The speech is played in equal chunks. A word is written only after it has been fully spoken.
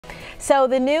So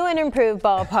the new and improved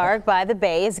ballpark by the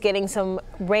Bay is getting some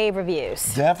rave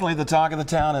reviews. Definitely the talk of the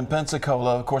town in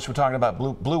Pensacola. Of course, we're talking about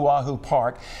Blue Wahoo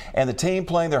Park and the team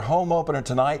playing their home opener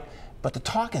tonight. But the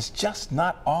talk is just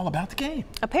not all about the game.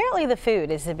 Apparently the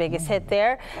food is the biggest hit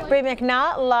there. Bree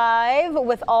McNaught live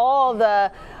with all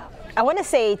the, I want to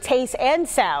say, tastes and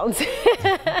sounds.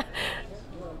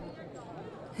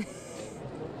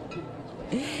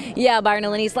 Yeah, Byron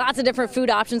and Lenise, lots of different food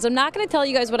options. I'm not going to tell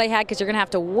you guys what I had because you're going to have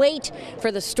to wait for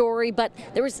the story, but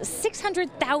there was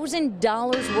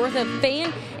 $600,000 worth of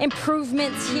fan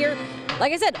improvements here.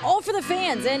 Like I said, all for the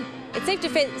fans, and it's safe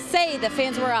to say the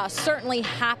fans were certainly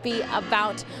happy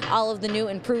about all of the new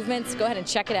improvements. Go ahead and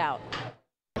check it out.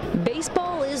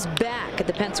 Baseball is back at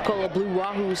the Pensacola Blue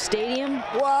Wahoos Stadium.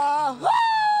 Wahoo!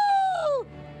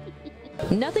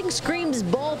 Nothing screams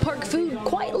ballpark food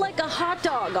quite like a hot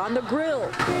dog on the grill.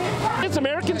 It's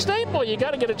American staple. You got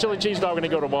to get a chili cheese dog when you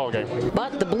go to a ball game.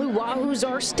 But the Blue Wahoos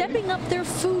are stepping up their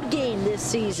food game this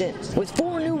season with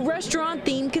 4 new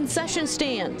restaurant-themed concession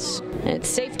stands. And it's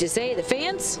safe to say the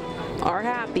fans are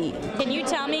happy. Can you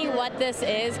tell me what this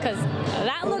is? Because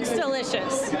that looks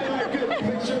delicious.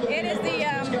 It is the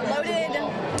loaded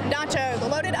nachos, the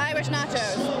loaded Irish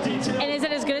nachos. And is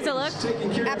it as good as it looks?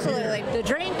 Absolutely. The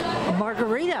drink,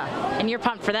 margarita. And you're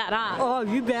pumped for that, huh? Oh,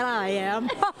 you bet I am.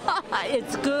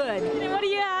 It's good. And what do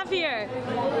you have here?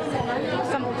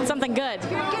 Something good.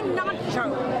 Chicken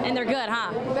nacho. And they're good,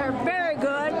 huh? They're very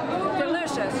good,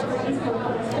 delicious.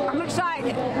 I'm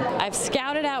excited. I've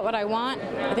scouted out what I want.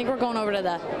 I think we're going over to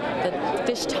the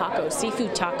fish tacos,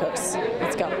 seafood tacos.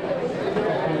 Let's go.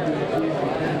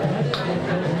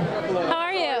 How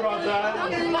are you?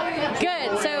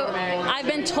 Good. So I've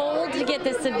been told to get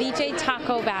the ceviche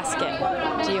taco basket.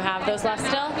 Do you have those left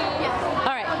still? All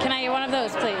right. Can I get one of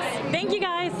those, please? Thank you,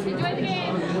 guys. Enjoy the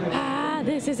game.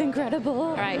 This is incredible.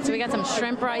 All right. So we got some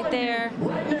shrimp right there.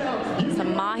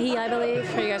 Some mahi, I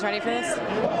believe. Are you guys ready for this?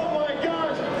 Oh my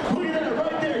gosh! Look at that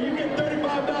right there. You get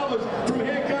 $35 from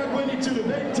Hancock Wendy to the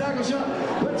Big Tackle Shop.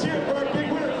 Let's hear it for our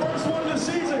big winner. First one of the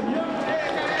season.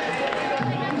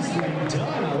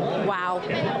 Wow.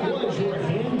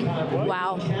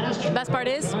 Wow. The best part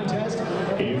is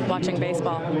watching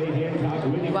baseball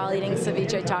while eating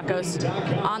ceviche tacos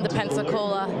on the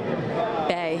Pensacola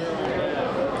Bay.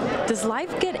 Does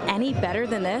life get any better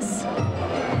than this?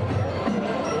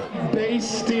 Base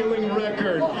stealing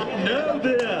record. Know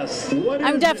this.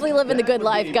 I'm definitely living the good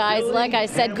life, guys. Like I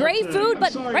said, great food,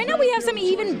 but right now we have some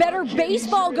even better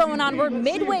baseball going on. We're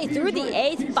midway through the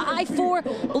 8th,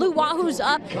 5-4, Blue Wahoos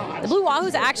up. The Blue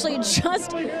Wahoos actually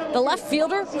just, the left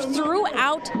fielder threw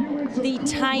out the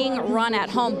tying run at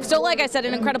home. So like I said,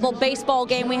 an incredible baseball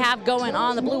game we have going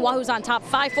on. The Blue Wahoos on top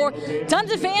 5-4.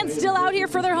 Tons of fans still out here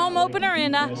for their home opener,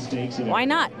 and why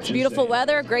not? It's beautiful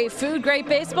weather, great food, great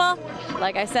baseball.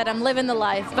 Like I said, I'm living the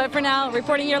life. But for now,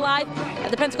 reporting here live at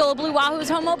the Pensacola Blue Wahoos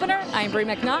home opener, I'm Bree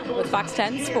McNaught with Fox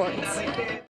 10 Sports.